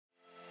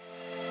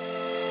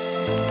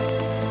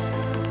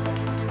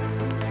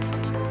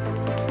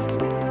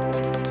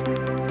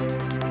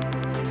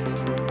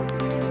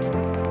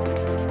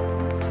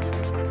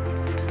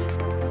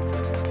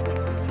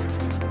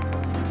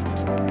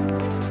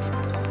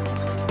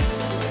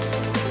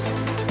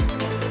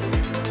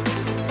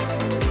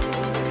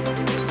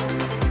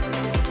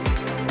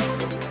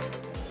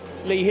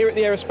Lee, here at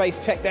the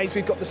Aerospace Tech Days,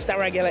 we've got the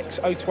Starrag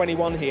LX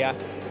 021 here.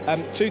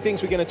 Two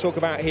things we're going to talk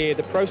about here,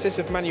 the process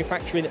of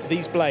manufacturing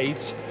these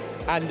blades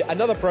and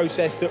another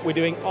process that we're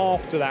doing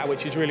after that,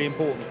 which is really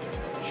important.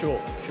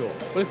 Sure.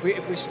 Well,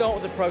 if we start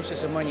with the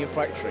process of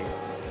manufacturing,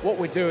 what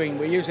we're doing,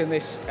 we're using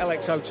this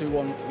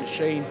LX021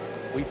 machine.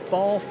 We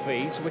bar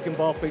feed, so we can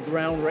bar feed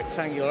round,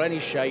 rectangular, any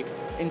shape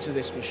into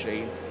this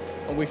machine.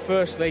 And we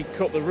firstly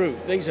cut the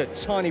root. These are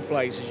tiny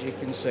blades, as you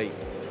can see.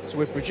 So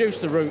we produce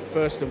the root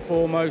first and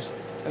foremost,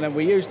 and then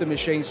we use the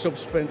machine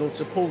sub-spindle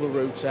to pull the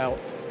root out,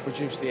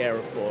 produce the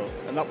aerofoil,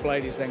 and that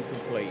blade is then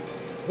complete.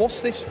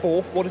 What's this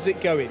for? What does it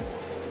go in?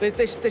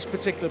 This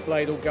particular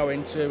blade will go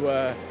into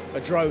a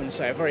drone,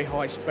 say a very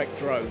high-spec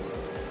drone.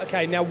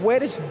 Okay, now where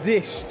does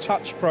this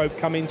touch probe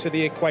come into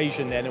the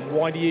equation then, and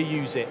why do you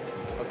use it?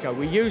 Okay,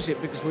 we use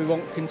it because we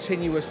want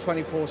continuous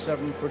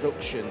 24/7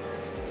 production.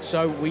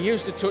 So we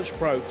use the touch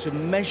probe to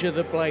measure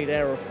the blade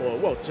aerofoil,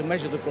 well, to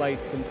measure the blade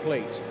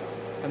complete.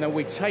 And then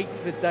we take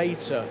the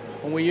data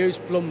and we use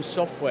BLUM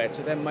software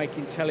to then make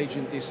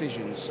intelligent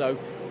decisions. So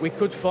we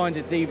could find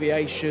a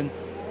deviation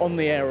on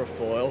the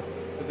aerofoil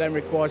that then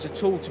requires a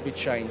tool to be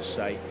changed,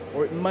 say,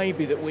 or it may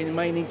be that we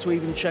may need to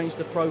even change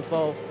the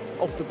profile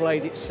of the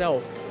blade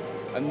itself,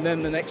 and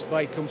then the next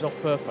blade comes off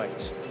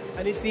perfect.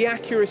 And is the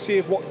accuracy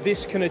of what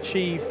this can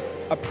achieve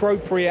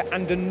appropriate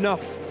and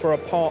enough for a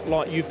part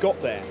like you've got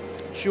there?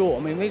 Sure,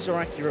 I mean, these are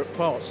accurate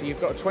parts, so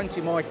you've got a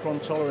 20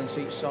 micron tolerance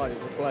each side of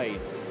the blade.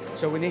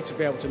 So we need to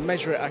be able to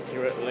measure it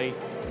accurately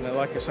and then,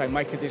 like I say,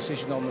 make a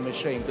decision on the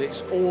machine. But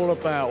it's all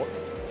about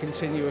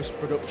continuous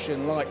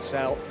production, lights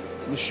out,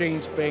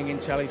 machines being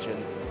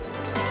intelligent.